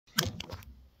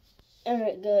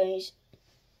Alright guys,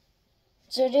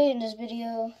 today in this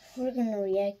video we're gonna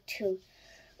react to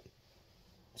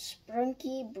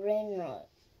Sprunki brainrot.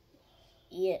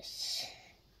 Yes.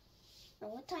 Now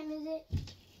what time is it?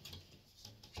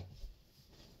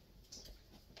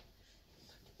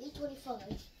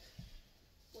 8:25,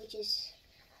 which is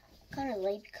kind of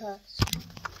late because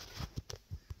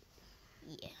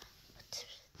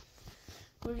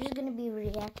we're just gonna be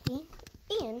reacting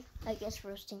and I guess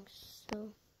roasting. So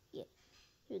yeah,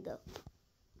 here we go.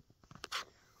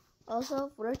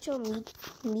 Also, virtual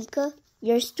Mika,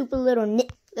 you're a stupid little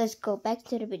nit. Let's go back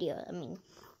to the video.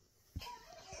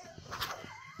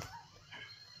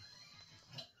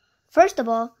 First of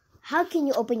all, how can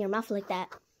you open your mouth like that?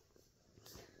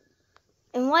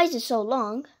 And why is it so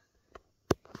long?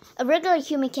 A regular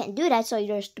human can't do that, so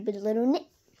you're a stupid little nit.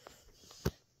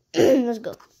 Let's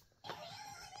go.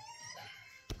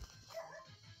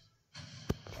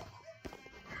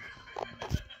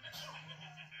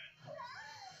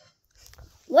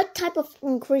 What type of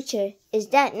creature is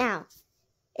that now?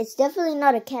 It's definitely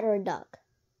not a cat or a dog.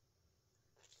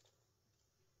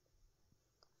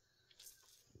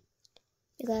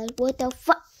 You guys, what the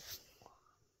fuck?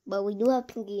 But we do have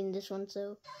Pinky in this one,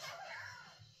 so.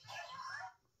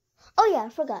 Oh yeah, I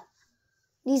forgot.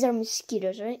 These are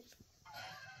mosquitoes, right?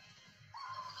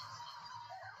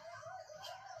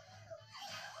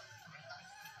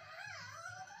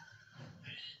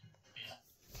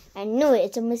 I knew it,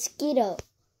 it's a mosquito.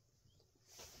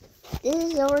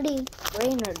 This is already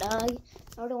brainer, dog.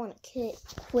 I already want to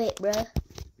quit, bruh.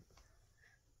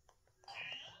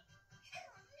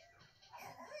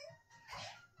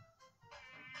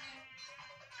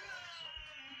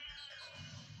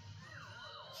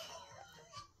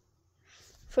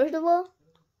 First of all,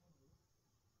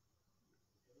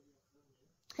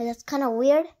 that's kind of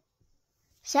weird.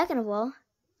 Second of all,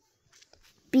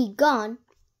 be gone.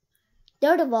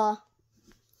 Third of all,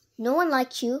 no one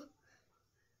likes you.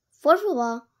 Fourth of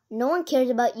all, no one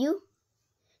cares about you.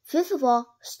 Fifth of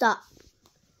all, stop.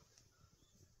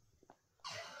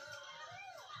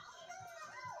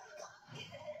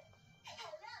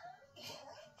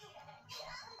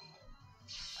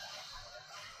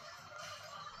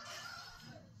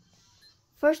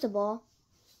 First of all,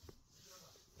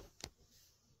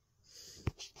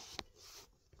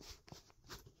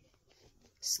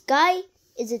 Sky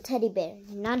is a teddy bear,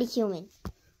 not a human.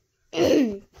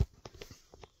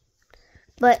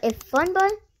 But if Funbun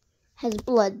has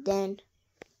blood, then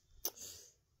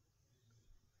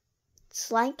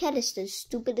Slime Cat is the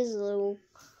stupidest little.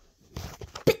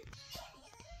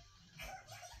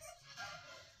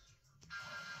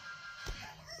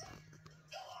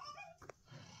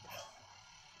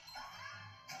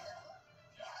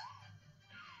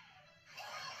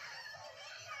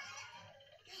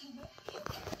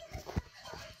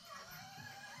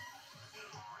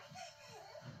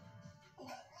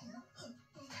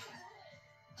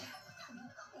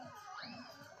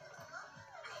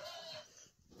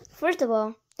 First of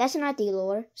all, that's not the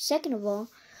lore. Second of all,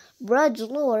 Brud's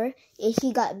lore is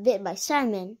he got bit by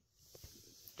Simon,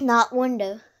 not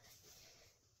Wanda.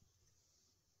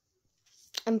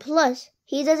 And plus,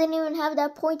 he doesn't even have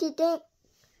that pointed thing.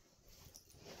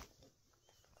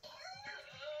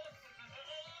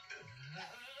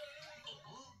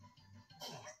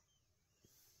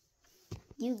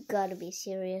 You gotta be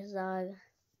serious, dog.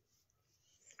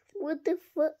 What the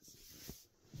fuck?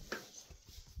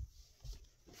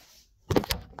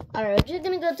 Alright, we're just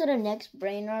gonna go to the next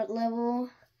brainrot level.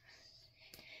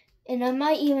 And I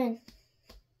might even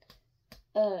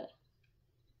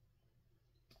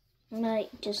might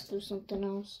just do something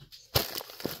else.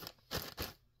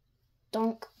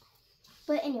 Donk.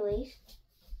 But anyways.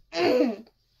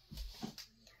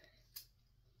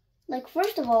 Like,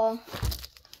 first of all,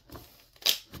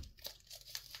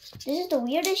 this is the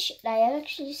weirdest shit I've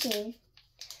actually seen.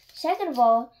 Second of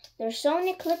all, there's so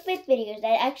many clickbait videos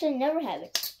that actually never have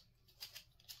it.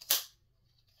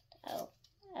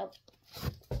 Oh.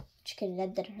 Just kidding,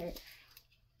 that didn't hurt.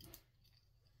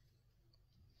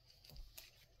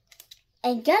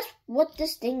 And guess what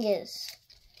this thing is?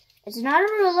 It's not a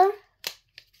ruler.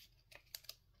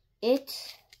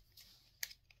 It's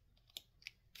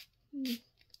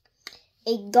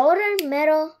a golden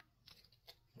metal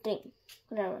thing.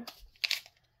 Whatever.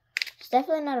 It's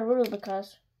definitely not a ruler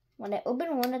because when I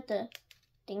opened one of the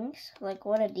things, like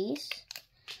one of these,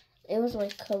 it was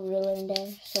like a ruler in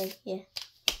there. So yeah.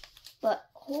 But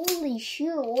holy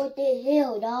shit, what the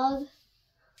hell, dog?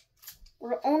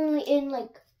 We're only in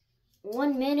like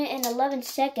 1 minute and 11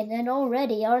 seconds and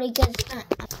already gets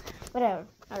whatever.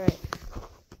 Alright.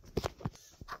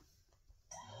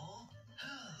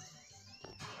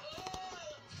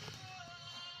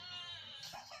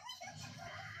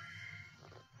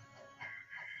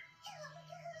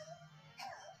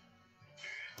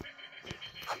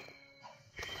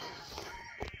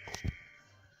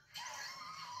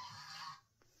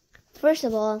 First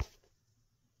of all,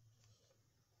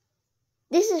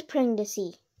 this is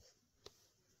pregnancy.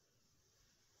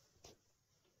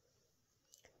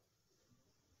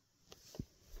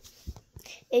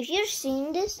 If you're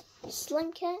seeing this,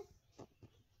 Slim Cat,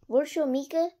 Virtual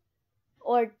Mika,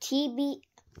 or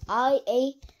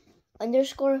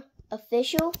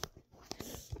TBIA_official,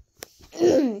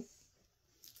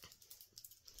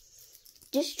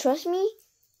 just trust me.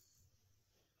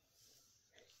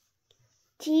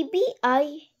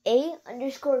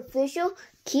 TBIA_official,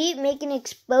 keep making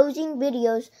exposing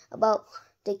videos about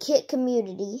the kit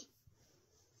community.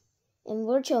 And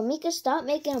Virtual Mika, stop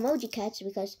making emoji cats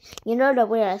because you know they're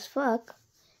weird as fuck.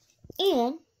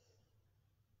 And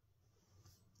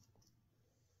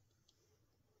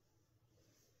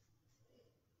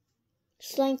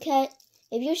Slime Cat,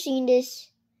 if you're seeing this,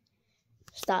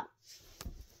 stop.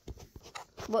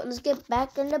 But let's get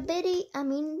back in the video,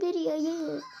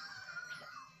 yeah.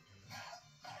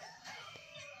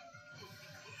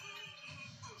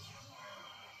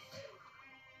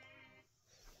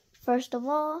 First of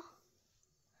all,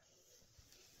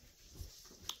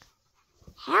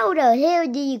 how the hell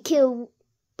did you kill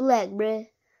Black, bruh?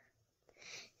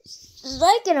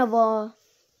 Second of all,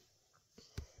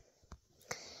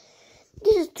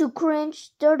 this is too cringe.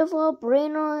 Third of all,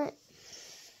 brainrot.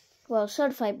 Well,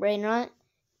 certified brainrot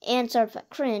and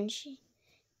certified cringe.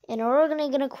 And we're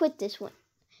gonna quit this one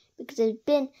because it's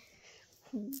been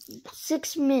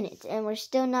 6 minutes and we're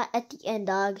still not at the end,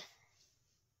 dog.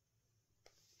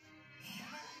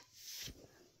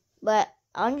 But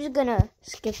I'm just gonna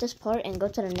skip this part and go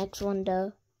to the next one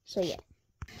though. So yeah.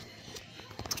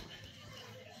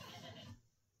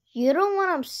 You know what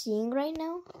I'm seeing right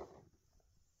now?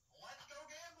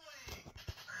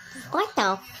 What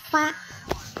the fuck?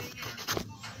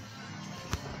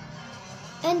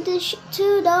 And this shit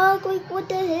too, dog. Like, what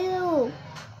the hell?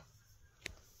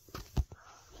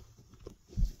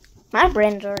 My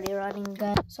brain's already rotting,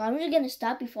 guys. So I'm just gonna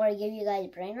stop before I give you guys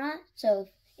brain rot. So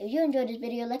if you enjoyed this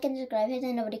video, like and subscribe, hit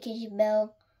the notification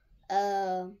bell.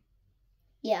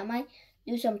 Yeah, I might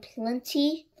do some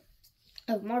plenty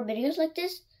of more videos like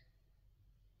this.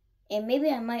 And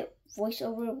maybe I might voice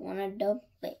over one of them.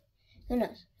 But who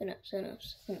knows?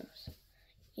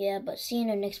 Yeah, but see you in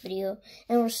the next video.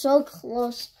 And we're so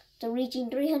close to reaching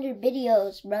 300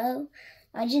 videos, bro.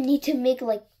 I just need to make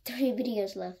like 3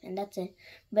 videos left, and that's it.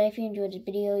 But if you enjoyed this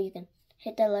video, you can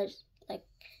hit that like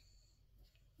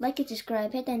and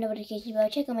subscribe, hit that notification bell,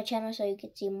 check out my channel so you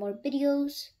can see more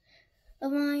videos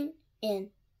of mine. And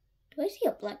do I see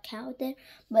a black cow there?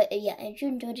 But yeah, if you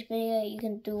enjoyed this video, you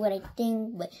can do what I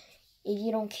think. But if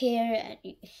you don't care,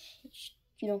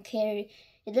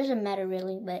 it doesn't matter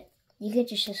really. But you can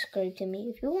just subscribe to me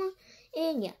if you want.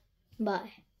 And yeah,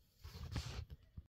 bye.